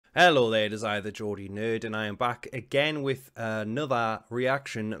Hello there, it is I, the Geordie Nerd, and I am back again with another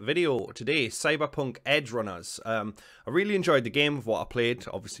reaction video. Today, Cyberpunk Edgerunners. I really enjoyed the game of what I played.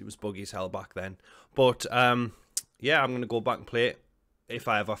 Obviously, it was buggy as hell back then. But, yeah, I'm going to go back and play it if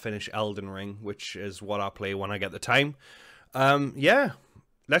I ever finish Elden Ring, which is what I play when I get the time. Yeah,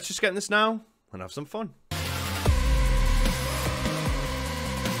 let's just get in this now and have some fun.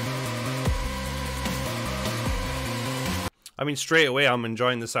 I mean, straight away, I'm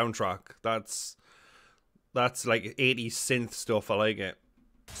enjoying the soundtrack. That's like 80s synth stuff. I like it.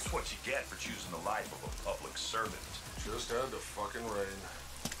 That's what you get for choosing the life of a public servant. Just had to fucking rain.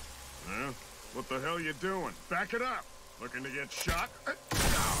 Huh? What the hell you doing? Back it up. Looking to get shot?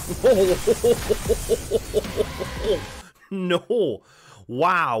 No.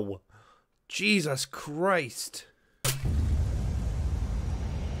 Wow. Jesus Christ.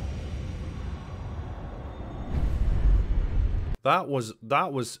 That was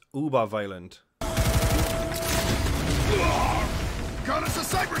uber violent. Got us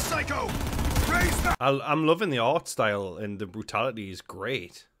a cyber psycho! Raise that! I'm loving the art style and the brutality is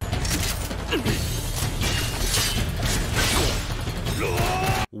great.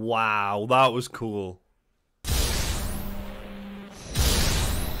 Wow, that was cool.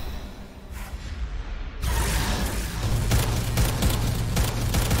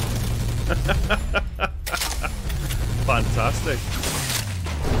 Fantastic.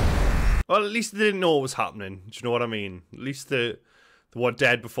 Well, at least they didn't know what was happening. Do you know what I mean? At least they were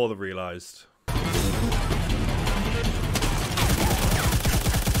dead before they realised.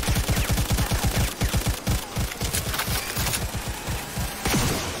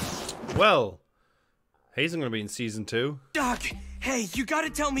 Well, he's going to be in season 2. Doc, hey, you gotta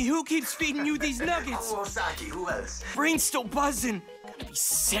tell me who keeps feeding you these nuggets? Osaki, who else? Brain's still buzzing. Gonna be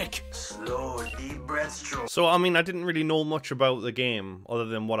sick. Slow, deep breaths, Joe. So, I mean, I didn't really know much about the game other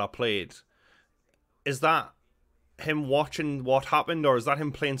than what I played. Is that him watching what happened, or is that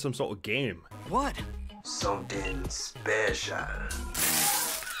him playing some sort of game? What? Something special.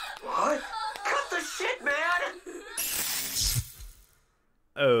 What? Cut the shit, man!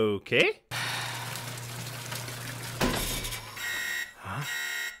 Okay.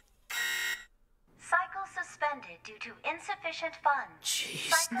 Cycle suspended due to insufficient funds.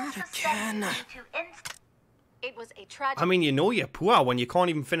 Jeez, Cycle not suspended again. due to It was a tragic. I mean, you know you're poor when you can't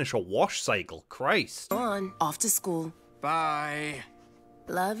even finish a wash cycle. Christ. On, off to school. Bye.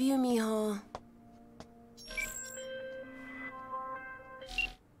 Love you, mijo.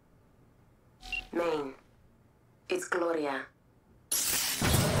 Maine. It's Gloria.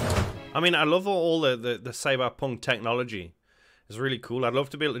 I mean, I love all the cyberpunk technology. It's really cool. I'd love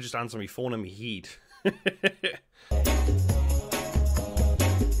to be able to just answer my phone and my heat.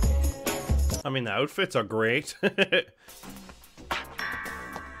 I mean, the outfits are great. I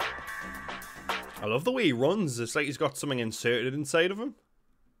love the way he runs. It's like he's got something inserted inside of him.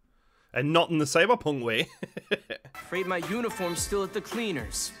 And not in the cyberpunk way. Afraid my uniform's still at the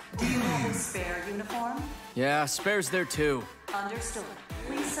cleaners. Do you have a spare uniform? Yeah, spare's there too. Understood.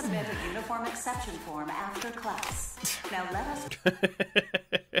 Please submit a uniform exception form after class. Now let us...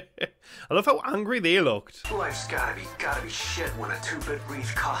 I love how angry they looked. Life's gotta be shit when a 2-bit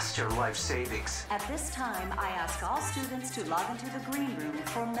breach costs your life savings. At this time, I ask all students to log into the green room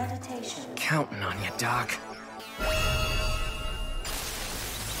for meditation. Counting on you, Doc.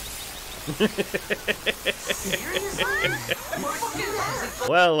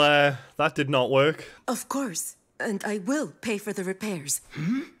 Well, that did not work. Of course. And I will pay for the repairs.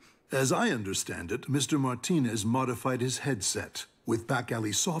 As I understand it, Mr. Martinez modified his headset with back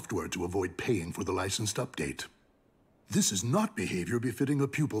alley software to avoid paying for the licensed update. This is not behavior befitting a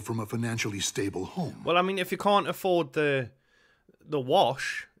pupil from a financially stable home. Well, I mean, if you can't afford the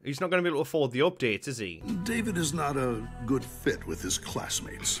wash, he's not going to be able to afford the updates, is he? David is not a good fit with his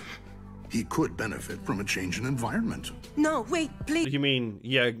classmates. He could benefit from a change in environment. No, wait, please. You mean,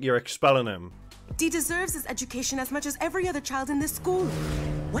 yeah, you're expelling him? He deserves his education as much as every other child in this school.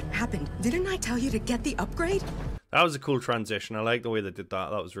 What happened? Didn't I tell you to get the upgrade? That was a cool transition. I like the way they did that.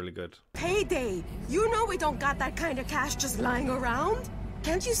 That was really good. Payday! You know we don't got that kind of cash just lying around.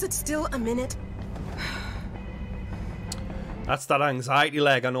 Can't you sit still a minute? That's that anxiety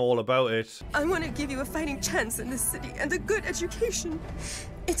leg. I know all about it. I want to give you a fighting chance in this city and a good education.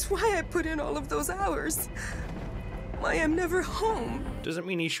 It's why I put in all of those hours. Why I'm never home. Doesn't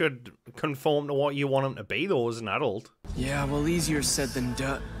mean he should conform to what you want him to be, though, as an adult. Yeah, well, easier said than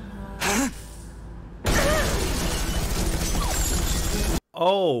done.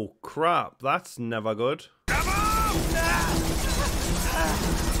 Oh, crap. That's never good. Don't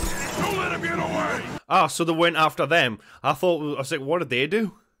let him get away! Ah, so they went after them. I was like, what did they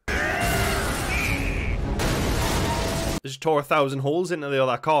do? Just tore 1,000 holes into the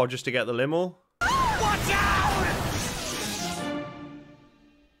other car just to get the limo. Watch out!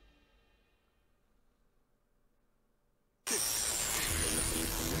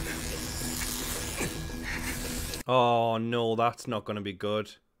 Oh no, that's not going to be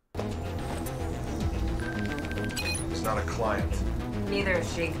good. He's not a client. Neither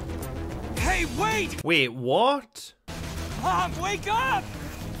is she. Hey, wait! Wait, what? Mom, wake up!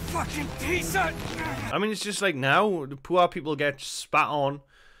 Fucking piece of... I mean, it's just like now, the poor people get spat on,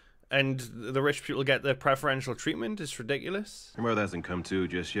 and the rich people get the preferential treatment. It's ridiculous. Her mother hasn't come to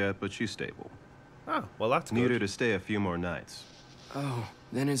just yet, but she's stable. Oh, well, that's Need good. her to stay a few more nights. Oh,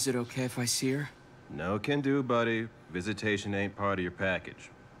 then is it okay if I see her? No can do, buddy. Visitation ain't part of your package.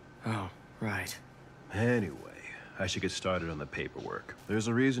 Oh, right. Anyway, I should get started on the paperwork. There's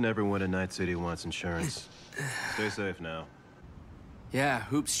a reason everyone in Night City wants insurance. Stay safe now. Yeah,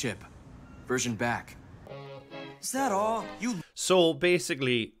 Hoops ship. Version back. Is that all? So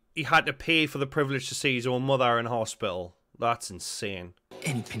basically, he had to pay for the privilege to see his own mother in hospital. That's insane.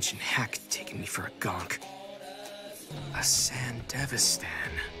 Any pinchin' hack taking me for a gonk. A Sandevistan.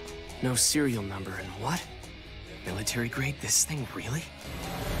 No serial number and what? Military grade this thing, really?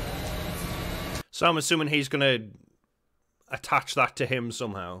 So I'm assuming he's gonna attach that to him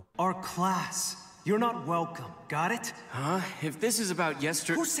somehow. Our class. You're not welcome. Got it? Huh? If this is about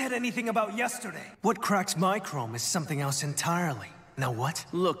yesterday... Who said anything about yesterday? What cracks my chrome is something else entirely. Now what?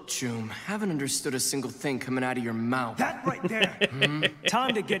 Look, Choom, haven't understood a single thing coming out of your mouth. That right there.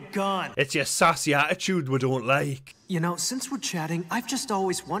 Time to get gone. It's your sassy attitude we don't like. You know, since we're chatting, I've just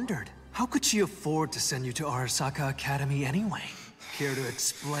always wondered, how could she afford to send you to Arasaka Academy anyway? Care to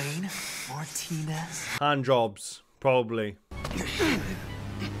explain, Martinez? Hand jobs, probably.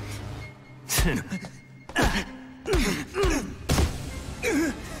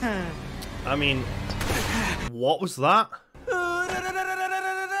 I mean, what was that?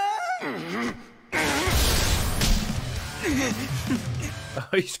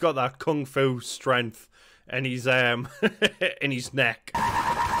 He's got that kung fu strength and he's in his neck.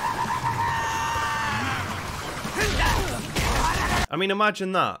 I mean,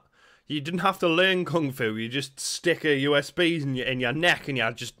 imagine that. You didn't have to learn kung fu. You just stick a USB in your neck and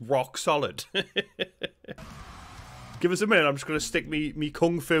you're just rock solid. Give us a minute. I'm just gonna stick me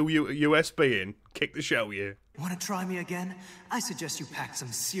kung fu USB in. Kick the show, yeah. Want to try me again? I suggest you pack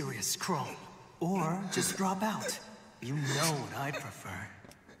some serious chrome, or just drop out. You know what I prefer.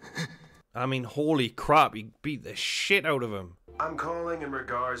 I mean, holy crap! You beat the shit out of him. I'm calling in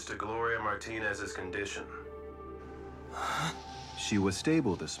regards to Gloria Martinez's condition. She was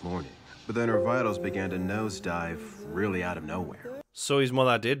stable this morning, but then her vitals began to nosedive really out of nowhere. So his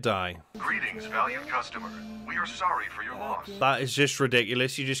mother did die. Greetings, valued customer. We are sorry for your loss. That is just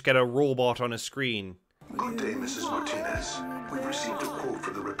ridiculous. You just get a robot on a screen. Good day, Mrs. Martinez. We've received a quote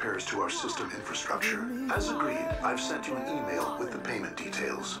for the repairs to our system infrastructure. As agreed, I've sent you an email with the payment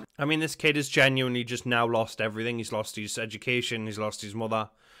details. I mean, this kid has genuinely just now lost everything. He's lost his education. He's lost his mother.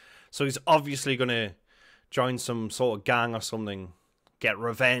 So he's obviously going to join some sort of gang or something. Get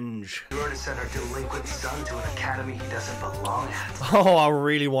revenge. You already sent our delinquent son to an academy he doesn't belong at. Oh, I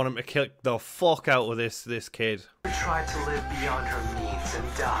really want him to kick the fuck out of this kid. She tried to live beyond her means and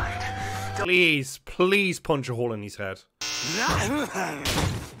died. Please, please punch a hole in his head.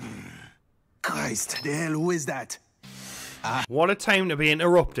 Christ, the hell, who is that? What a time to be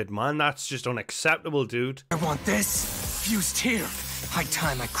interrupted, man. That's just unacceptable, dude. I want this fused here. High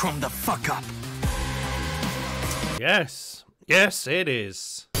time I chrome the fuck up. Yes. Yes, it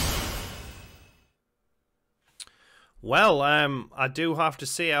is. Well, I do have to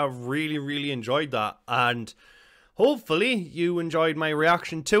say I really, really enjoyed that. And hopefully you enjoyed my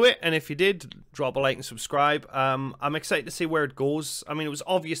reaction to it. And if you did, drop a like and subscribe. I'm excited to see where it goes. I mean, it was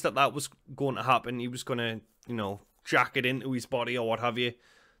obvious that that was going to happen. He was going to, you know, jack it into his body or what have you.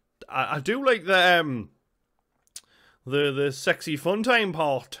 I do like the sexy fun time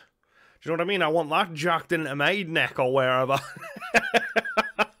part. Do you know what I mean? I want that jacked into my neck or wherever.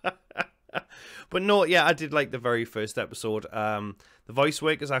 But no, yeah, I did like the very first episode. The voice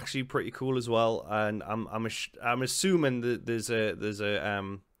work is actually pretty cool as well, and I'm assuming that there's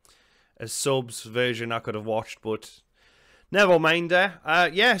a subs version I could have watched, but never mind there.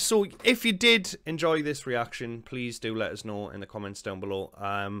 Yeah, so if you did enjoy this reaction, please do let us know in the comments down below.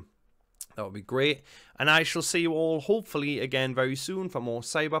 That would be great. And I shall see you all hopefully again very soon for more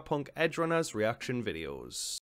Cyberpunk Edgerunners reaction videos.